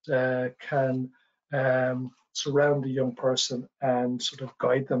that can surround the young person and sort of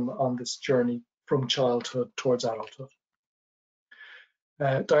guide them on this journey from childhood towards adulthood.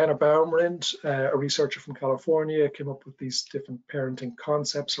 Diana Baumrind, a researcher from California, came up with these different parenting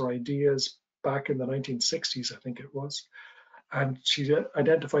concepts or ideas back in the 1960s, I think it was. And she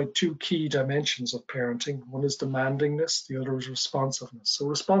identified two key dimensions of parenting. One is demandingness, the other is responsiveness. So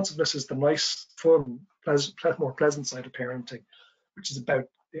responsiveness is the nice, fun, more pleasant side of parenting, which is about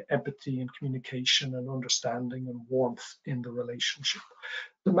empathy and communication and understanding and warmth in the relationship.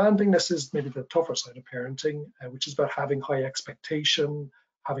 Demandingness is maybe the tougher side of parenting, which is about having high expectation,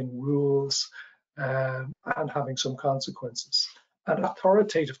 having rules, and having some consequences. And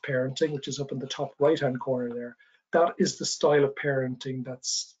authoritative parenting, which is up in the top right-hand corner there, that is the style of parenting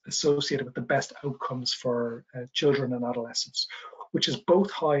that's associated with the best outcomes for children and adolescents, which is both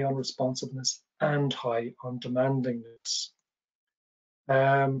high on responsiveness and high on demandingness.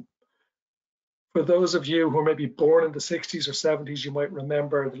 For those of you who were maybe born in the 60s or 70s, you might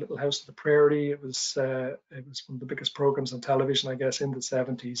remember The Little House on the Prairie. It was one of the biggest programs on television, I guess, in the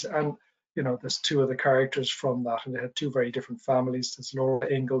 70s. And you know, there's two of the characters from that, and they had two very different families. There's Laura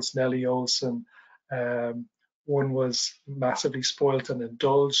Ingalls, Nellie Olson. One was massively spoilt and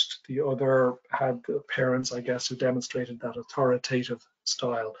indulged. The other had parents, I guess, who demonstrated that authoritative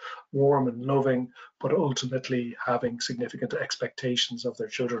style, warm and loving, but ultimately having significant expectations of their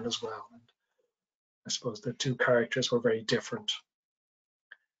children as well. And I suppose the two characters were very different.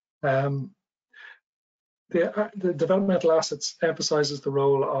 The developmental assets emphasizes the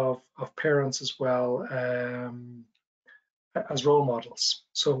role of parents as well as role models.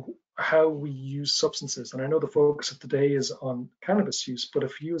 So how we use substances, and I know the focus of today is on cannabis use, but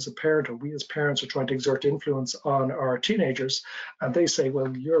if you as a parent or we as parents are trying to exert influence on our teenagers and they say,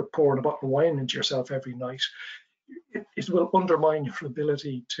 well, you're pouring a bottle of wine into yourself every night, it will undermine your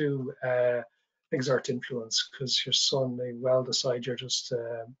ability to exert influence, because your son may well decide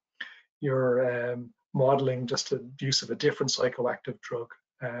you're modeling just the use of a different psychoactive drug.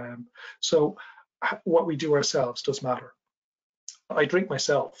 So what we do ourselves does matter. I drink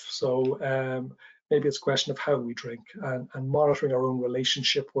myself, so maybe it's a question of how we drink and monitoring our own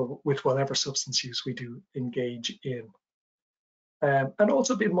relationship with whatever substance use we do engage in. And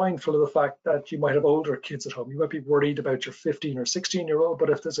also be mindful of the fact that you might have older kids at home. You might be worried about your 15 or 16-year-old, but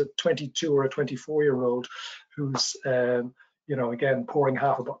if there's a 22 or a 24-year-old who's, you know, again, pouring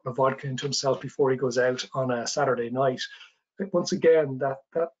half a bottle of vodka into himself before he goes out on a Saturday night, once again,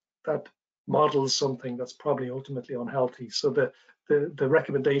 that models something that's probably ultimately unhealthy. So the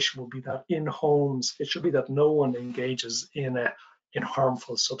recommendation will be that in homes, it should be that no one engages in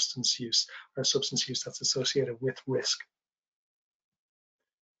harmful substance use or substance use that's associated with risk.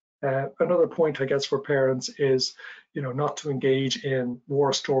 Another point, I guess, for parents is, you know, not to engage in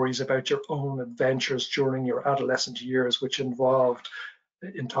war stories about your own adventures during your adolescent years, which involved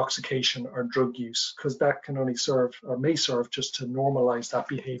intoxication or drug use, because that can only serve or may serve just to normalize that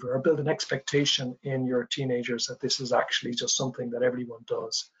behavior or build an expectation in your teenagers that this is actually just something that everyone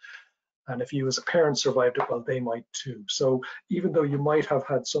does. And if you as a parent survived it, well, they might too. So even though you might have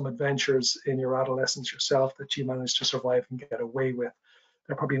had some adventures in your adolescence yourself that you managed to survive and get away with,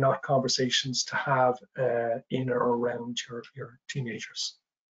 they're probably not conversations to have in or around your teenagers.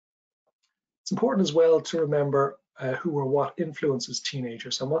 It's important as well to remember who or what influences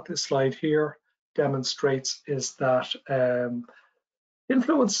teenagers. And what this slide here demonstrates is that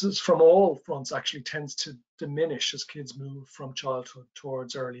influences from all fronts actually tends to diminish as kids move from childhood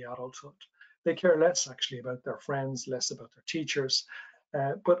towards early adulthood. They care less actually about their friends, less about their teachers.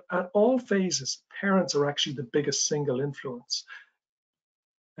 But at all phases, parents are actually the biggest single influence.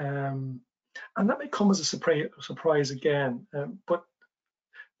 And that may come as a surprise again, but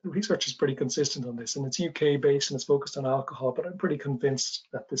the research is pretty consistent on this, and it's UK based and it's focused on alcohol, but I'm pretty convinced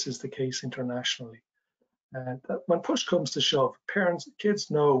that this is the case internationally. That when push comes to shove,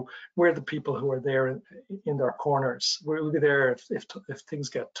 kids know we're the people who are there in their corners. We'll be there if things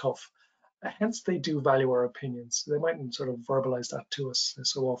get tough. Hence, they do value our opinions. They mightn't sort of verbalize that to us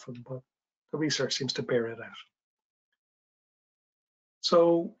so often, but the research seems to bear it out.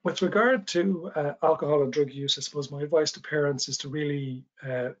 So with regard to alcohol and drug use, I suppose my advice to parents is to really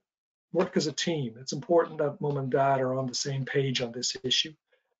work as a team. It's important that mum and dad are on the same page on this issue.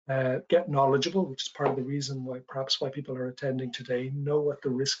 Get knowledgeable, which is part of the reason why people are attending today. Know what the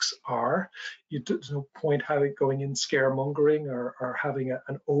risks are. There's no point going in scaremongering or having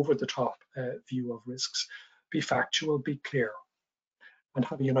an over-the-top view of risks. Be factual, be clear, and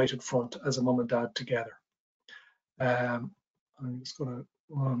have a united front as a mum and dad together. I'm just going to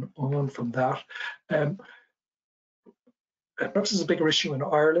run on from that. Perhaps it's a bigger issue in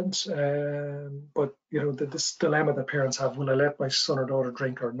Ireland, but you know, this dilemma that parents have: will I let my son or daughter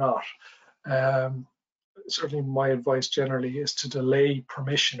drink or not? Certainly, my advice generally is to delay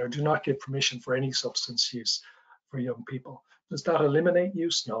permission or do not give permission for any substance use for young people. Does that eliminate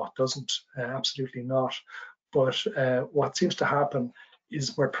use? No, it doesn't. Absolutely not. But what seems to happen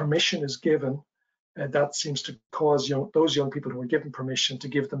is where permission is given, that seems to cause those young people who are given permission to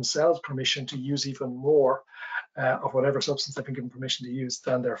give themselves permission to use even more of whatever substance they've been given permission to use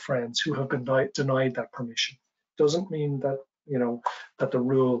than their friends who have been denied that permission. Doesn't mean that, you know, that the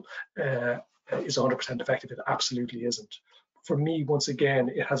rule is 100% effective. It absolutely isn't. for me, once again,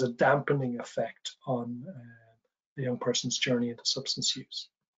 it has a dampening effect on the young person's journey into substance use.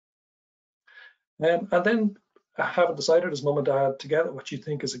 And then, having decided as mum and dad together what you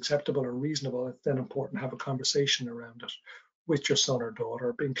think is acceptable or reasonable, it's then important to have a conversation around it with your son or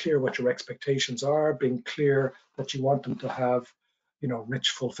daughter, being clear what your expectations are, being clear that you want them to have, you know, rich,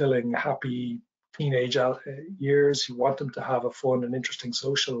 fulfilling, happy teenage years. You want them to have a fun and interesting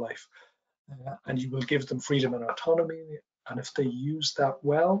social life, and you will give them freedom and autonomy. And if they use that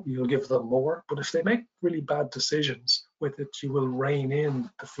well, you'll give them more. But if they make really bad decisions with it, you will rein in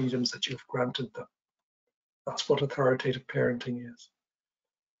the freedoms that you've granted them. That's what authoritative parenting is.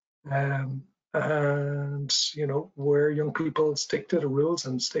 And, you know, where young people stick to the rules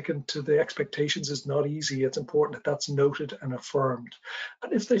and sticking to the expectations is not easy. It's important that that's noted and affirmed.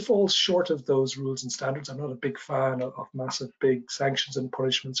 And if they fall short of those rules and standards, I'm not a big fan of massive big sanctions and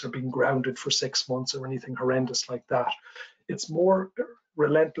punishments or being grounded for 6 months or anything horrendous like that. It's more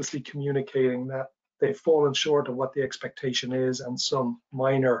relentlessly communicating that they've fallen short of what the expectation is, and some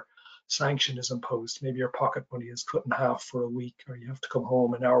minor sanction is imposed. Maybe your pocket money is cut in half for a week, or you have to come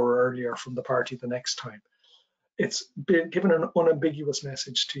home an hour earlier from the party the next time. It's given an unambiguous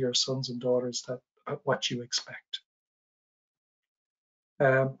message to your sons and daughters that what you expect.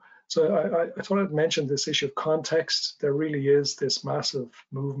 So I thought I'd mention this issue of context. There really is this massive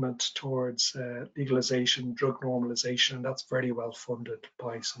movement towards legalization, drug normalization, and that's very well funded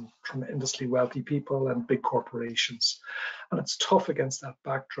by some tremendously wealthy people and big corporations. And it's tough against that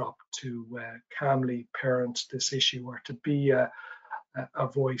backdrop to calmly parent this issue, or to be a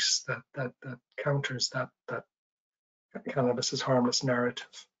voice that counters that cannabis is harmless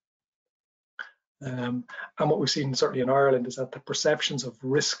narrative. And what we've seen certainly in Ireland is that the perceptions of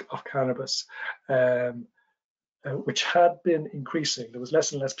risk of cannabis, which had been increasing, there was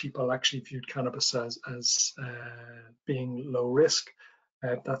less and less people actually viewed cannabis as being low risk.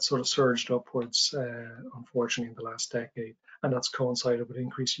 That sort of surged upwards, unfortunately, in the last decade, and that's coincided with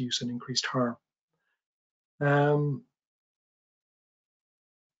increased use and increased harm.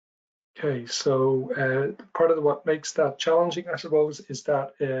 Okay, so part of what makes that challenging, I suppose, is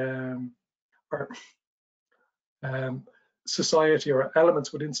that society, or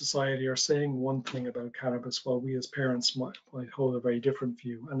elements within society, are saying one thing about cannabis, while we as parents might hold a very different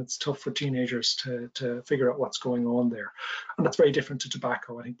view, and it's tough for teenagers to figure out what's going on there. And that's very different to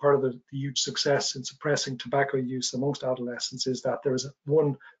tobacco. I think part of the huge success in suppressing tobacco use amongst adolescents is that there is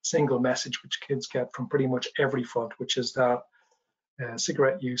one single message which kids get from pretty much every front, which is that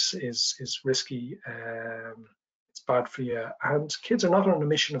cigarette use is risky, it's bad for you, and kids are not on a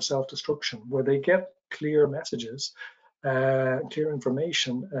mission of self-destruction. Where they get clear messages, clear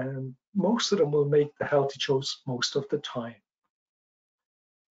information, and most of them will make the healthy choice most of the time.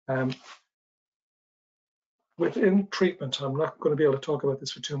 Within treatment, I'm not going to be able to talk about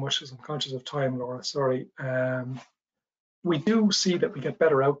this for too much because I'm conscious of time, Laura, sorry. We do see that we get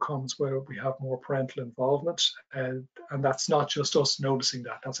better outcomes where we have more parental involvement, and that's not just us noticing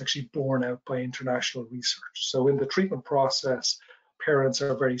that. That's actually borne out by international research. So in the treatment process, parents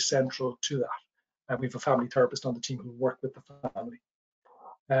are very central to that. We have a family therapist on the team who work with the family.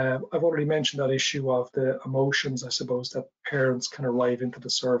 I've already mentioned that issue of the emotions, I suppose, that parents can arrive into the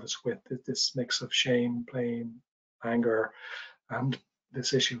service with, this mix of shame, blame, anger, and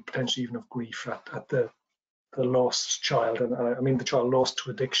this issue potentially even of grief at the lost child. And I mean the child lost to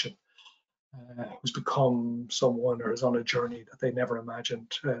addiction, who's become someone or is on a journey that they never imagined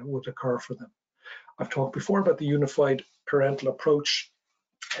would occur for them. I've talked before about the unified parental approach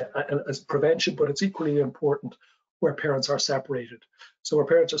as prevention, but it's equally important where parents are separated. So where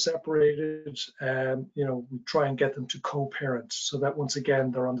parents are separated, you know, we try and get them to co-parent so that once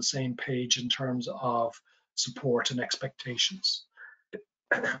again they're on the same page in terms of support and expectations.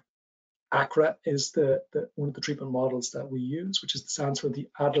 ACRA is one of the treatment models that we use, which stands for the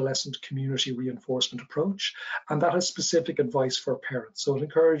Adolescent Community Reinforcement Approach, and that has specific advice for parents. So it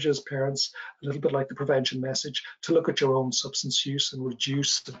encourages parents, a little bit like the prevention message, to look at your own substance use and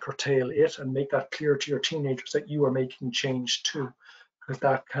reduce and curtail it, and make that clear to your teenagers that you are making change too, because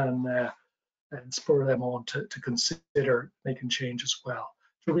that can spur them on to consider making change as well,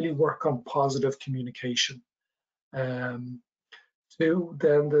 to really work on positive communication.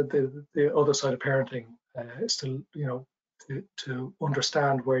 Then the other side of parenting is to, you know, to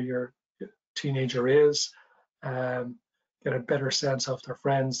understand where your teenager is, get a better sense of their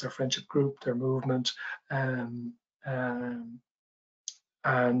friends, their friendship group, their movement, and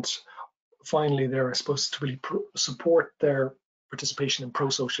finally they're supposed to really support their participation in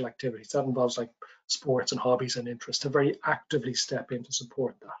pro-social activities. That involves like sports and hobbies and interests, to very actively step in to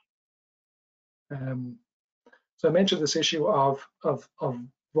support that. So I mentioned this issue of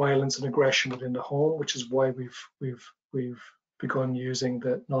violence and aggression within the home, which is why we've begun using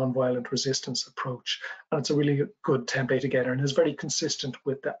the non-violent resistance approach, and it's a really good template again, and is very consistent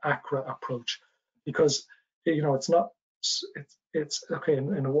with the ACRA approach, because it's not it's okay,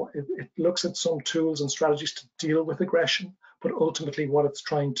 it looks at some tools and strategies to deal with aggression, but ultimately what it's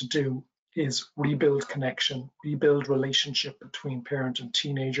trying to do is rebuild connection, rebuild relationship between parent and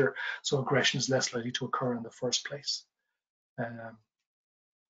teenager, so aggression is less likely to occur in the first place.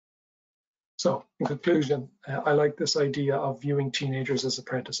 So in conclusion, I like this idea of viewing teenagers as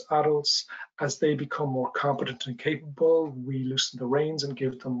apprentice adults. As they become more competent and capable, we loosen the reins and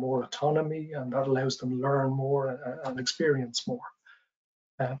give them more autonomy, and that allows them to learn more and experience more.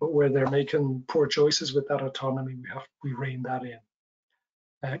 But where they're making poor choices with that autonomy, we rein that in.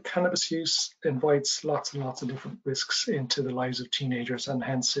 Cannabis use invites lots and lots of different risks into the lives of teenagers, and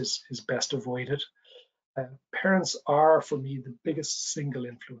hence is best avoided. Parents are, for me, the biggest single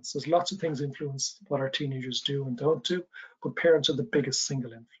influence. There's lots of things influence what our teenagers do and don't do, but parents are the biggest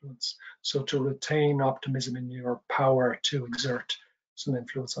single influence. So to retain optimism in your power to exert some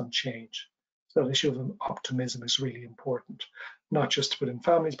influence on change. So the issue of optimism is really important, not just within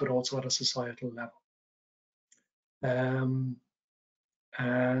families, but also at a societal level.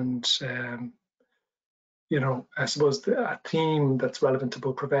 I suppose a theme that's relevant to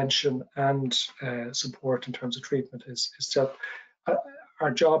both prevention and support in terms of treatment is that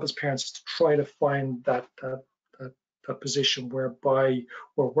our job as parents is to try to find that position whereby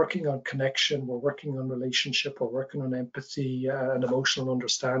we're working on connection, we're working on relationship, we're working on empathy and emotional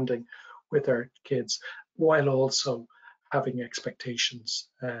understanding with our kids, while also having expectations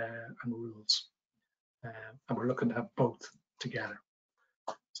and rules. And we're looking to have both together.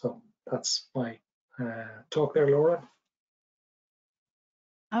 So that's my talk there, Laura.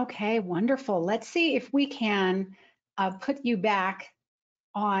 Okay, wonderful. Let's see if we can put you back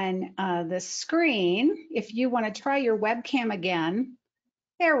on the screen. If you want to try your webcam again.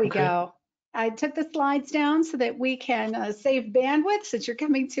 There we go. I took the slides down so that we can save bandwidth since you're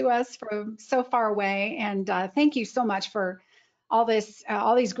coming to us from so far away. And thank you so much for all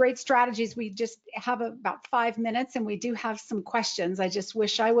these great strategies. We just have about 5 minutes and we do have some questions. I just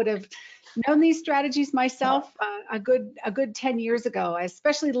wish I would have known these strategies myself a good 10 years ago. I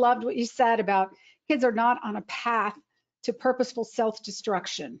especially loved what you said about kids are not on a path to purposeful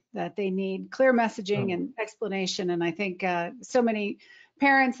self-destruction, that they need clear messaging and explanation. And I think so many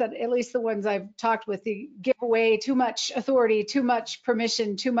parents, that at least the ones I've talked with, they give away too much authority, too much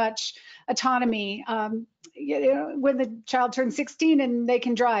permission, too much autonomy. When the child turns 16 and they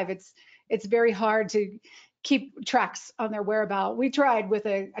can drive, it's very hard to keep tracks on their whereabouts. We tried with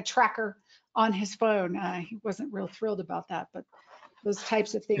a tracker on his phone. He wasn't real thrilled about that, but those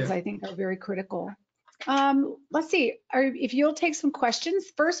types of things I think are very critical. Let's see, if you'll take some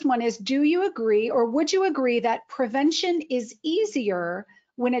questions. First one is, do you agree or would you agree that prevention is easier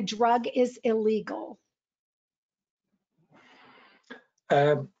when a drug is illegal?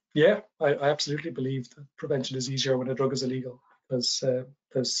 Yeah, I absolutely believe that prevention is easier when a drug is illegal, because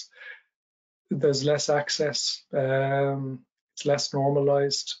there's less access, it's less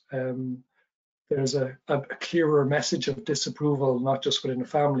normalized. There's a clearer message of disapproval, not just within a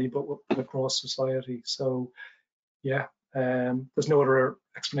family, but across society. So yeah, there's no other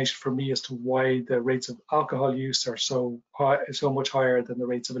explanation for me as to why the rates of alcohol use are so much higher than the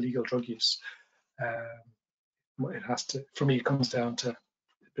rates of illegal drug use. It has to, for me, it comes down to it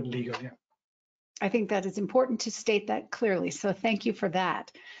being legal, yeah. I think that is important to state that clearly. So thank you for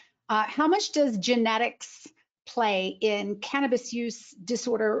that. How much does genetics play in cannabis use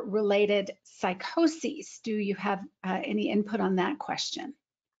disorder related psychoses? Do you have any input on that question?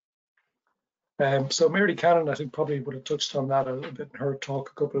 So Mary Cannon, I think, probably would have touched on that a little bit in her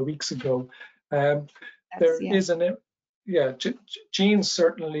talk a couple of weeks ago. Genes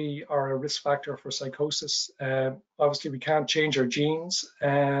certainly are a risk factor for psychosis. Obviously, we can't change our genes. They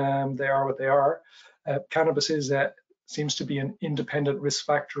are what they are. Cannabis seems to be an independent risk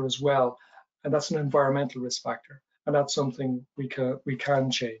factor as well, and that's an environmental risk factor, and that's something we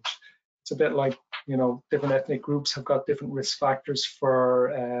can change. It's a bit like, different ethnic groups have got different risk factors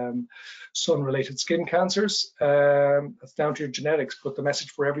for sun-related skin cancers. That's down to your genetics, but the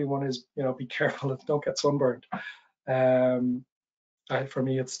message for everyone is, be careful and don't get sunburned. For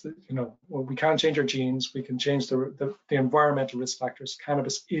me, it's we can't change our genes. We can change the environmental risk factors.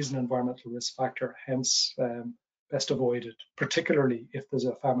 Cannabis is an environmental risk factor, hence best avoided, particularly if there's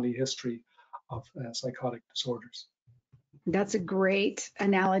a family history of psychotic disorders. That's a great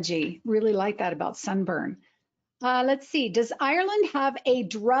analogy. Really like that about sunburn. Let's see, does Ireland have a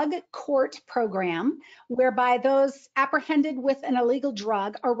drug court program whereby those apprehended with an illegal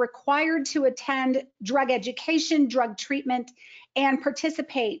drug are required to attend drug education, drug treatment, and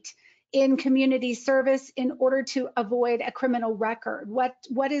participate in community service in order to avoid a criminal record?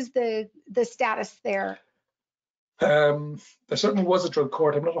 What is the status there? There certainly was a drug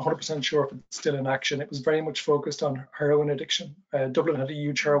court. I'm not 100% sure if it's still in action. It was very much focused on heroin addiction. Dublin had a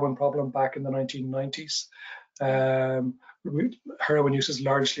huge heroin problem back in the 1990s. Heroin use is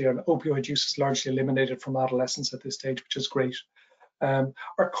largely, and opioid use is largely eliminated from adolescence at this stage, which is great.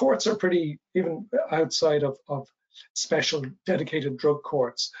 Our courts are pretty, even outside of special dedicated drug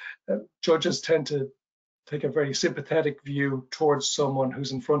courts, judges tend to take a very sympathetic view towards someone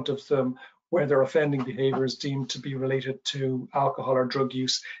who's in front of them where their offending behavior is deemed to be related to alcohol or drug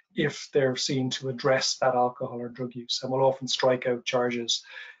use if they're seen to address that alcohol or drug use, and will often strike out charges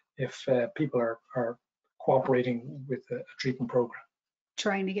if people are cooperating with a treatment program.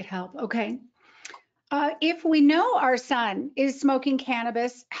 Trying to get help. Okay. If we know our son is smoking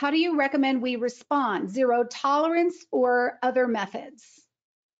cannabis, how do you recommend we respond? Zero tolerance or other methods?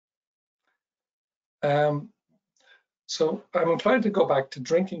 So I'm inclined to go back to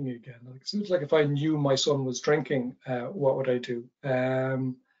drinking again. It seems like if I knew my son was drinking, what would I do?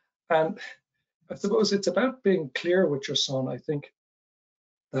 And I suppose it's about being clear with your son. I think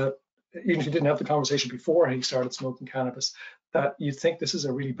that even if you didn't have the conversation before he started smoking cannabis, that you think this is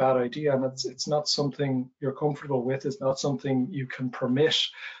a really bad idea and it's not something you're comfortable with. It's not something you can permit.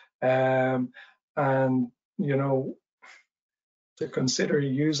 And, you know, to consider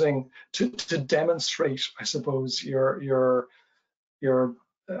using to demonstrate, I suppose, your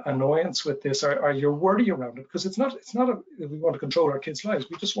annoyance with this or your worry around it, because it's not we want to control our kids' lives.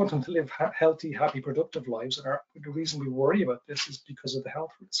 We just want them to live healthy, happy, productive lives. And the reason we worry about this is because of the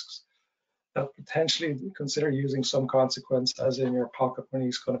health risks. That potentially consider using some consequence, as in your pocket money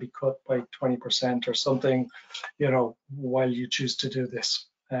is going to be cut by 20% or something, you know, while you choose to do this.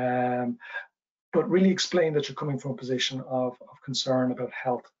 But really explain that you're coming from a position of concern about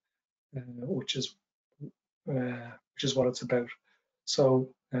health, which is what it's about. So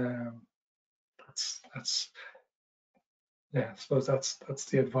that's yeah, I suppose that's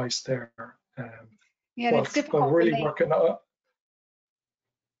the advice there. Yeah, it's difficult. We're really working on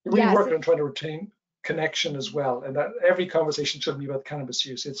trying to retain connection as well, and that every conversation shouldn't be about cannabis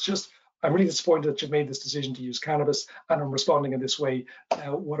use. It's just, I'm really disappointed that you've made this decision to use cannabis, and I'm responding in this way.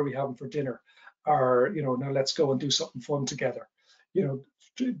 Now, what are we having for dinner? Or, you know, now let's go and do something fun together. You know,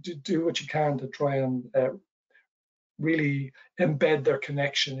 do what you can to try and really embed their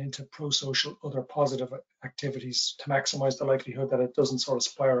connection into pro-social, other positive activities to maximize the likelihood that it doesn't sort of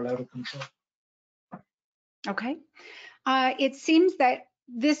spiral out of control. Okay. It seems that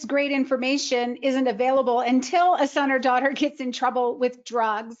this great information isn't available until a son or daughter gets in trouble with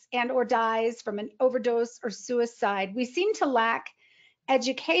drugs and or dies from an overdose or suicide. We seem to lack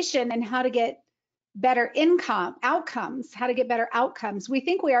education and how to get better outcomes, how to get better outcomes. We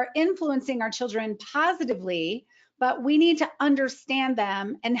think we are influencing our children positively, but we need to understand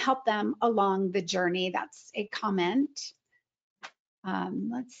them and help them along the journey. That's a comment.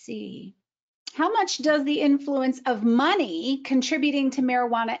 Let's see. How much does the influence of money contributing to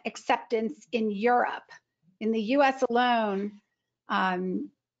marijuana acceptance in Europe? In the US alone,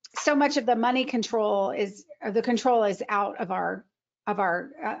 so much of the money control is, or the control is out of our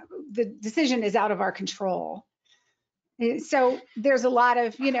the decision is out of our control. So there's a lot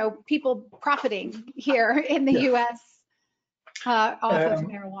of, you know, people profiting here in the US off of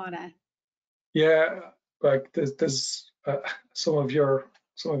marijuana. Yeah, like there's some of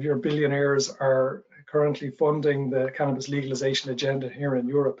your billionaires are currently funding the cannabis legalization agenda here in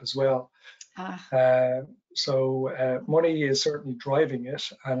Europe as well. So money is certainly driving it,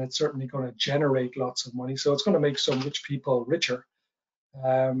 and it's certainly going to generate lots of money. So it's going to make some rich people richer.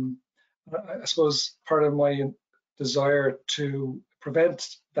 I suppose part of my desire to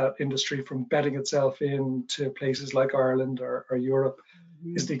prevent that industry from bedding itself into places like Ireland or Europe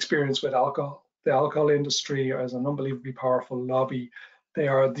is the experience with alcohol. The alcohol industry is an unbelievably powerful lobby. They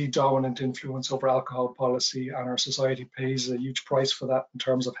are the dominant influence over alcohol policy, and our society pays a huge price for that in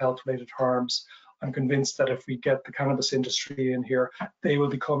terms of health-related harms. I'm convinced that if we get the cannabis industry in here, they will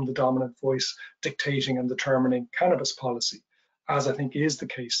become the dominant voice dictating and determining cannabis policy, as I think is the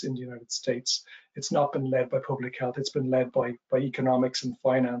case in the United States. It's not been led by public health, it's been led by economics and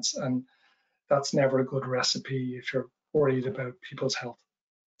finance, and that's never a good recipe if you're worried about people's health.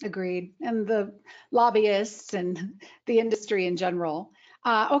 Agreed, and the lobbyists and the industry in general.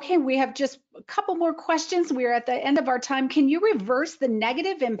 Okay, we have just a couple more questions. We're at the end of our time. Can you reverse the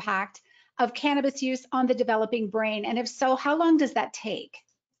negative impact of cannabis use on the developing brain? And if so, how long does that take?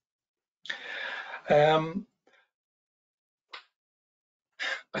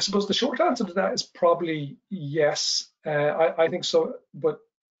 I suppose the short answer to that is probably yes. I think so, but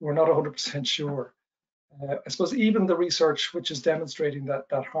we're not 100% sure. I suppose even the research which is demonstrating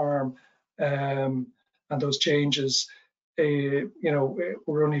that harm and those changes,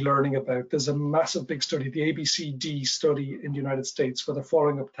 we're only learning about. There's a massive big study, the ABCD study in the United States, where they're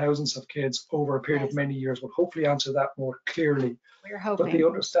following up thousands of kids over a period of many years, will hopefully answer that more clearly. We're hoping. But the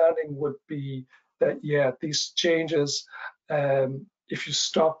understanding would be that, yeah, these changes, if you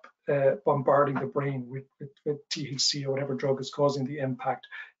stop bombarding the brain with THC or whatever drug is causing the impact,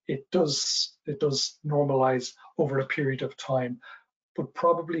 it does normalize over a period of time, but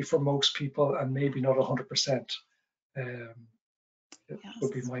probably for most people, and maybe not 100%. It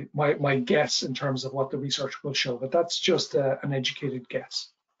would be my guess in terms of what the research will show, but that's just an educated guess.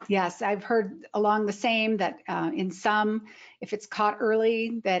 Yes, I've heard along the same that in some, if it's caught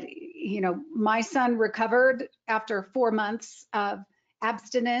early, that, my son recovered after 4 months of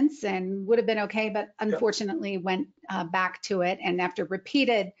abstinence and would have been okay, but unfortunately went back to it. And after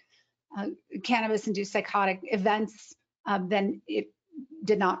repeated cannabis-induced psychotic events, then it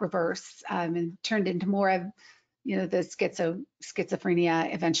did not reverse and turned into more of, the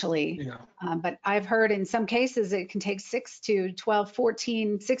schizophrenia eventually. Yeah. But I've heard in some cases it can take 6 to 12,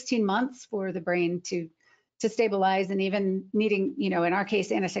 14, 16 months for the brain to stabilize, and even needing, in our case,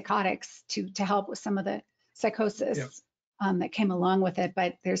 antipsychotics to help with some of the psychosis that came along with it.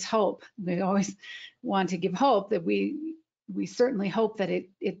 But there's hope. We always want to give hope that we certainly hope that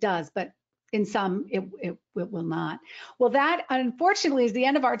it does, but in some, it will not. Well, that unfortunately is the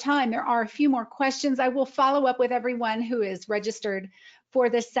end of our time. There are a few more questions. I will follow up with everyone who is registered for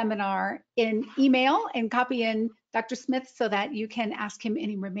this seminar in email and copy in Dr. Smyth so that you can ask him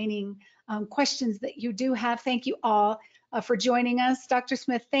any remaining questions that you do have. Thank you all for joining us. Dr.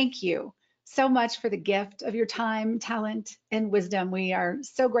 Smyth, thank you so much for the gift of your time, talent, and wisdom. We are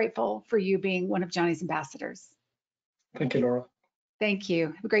so grateful for you being one of Johnny's ambassadors. Thank you, Laura. Thank you.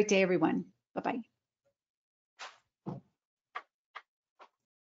 Have a great day, everyone. Bye-bye.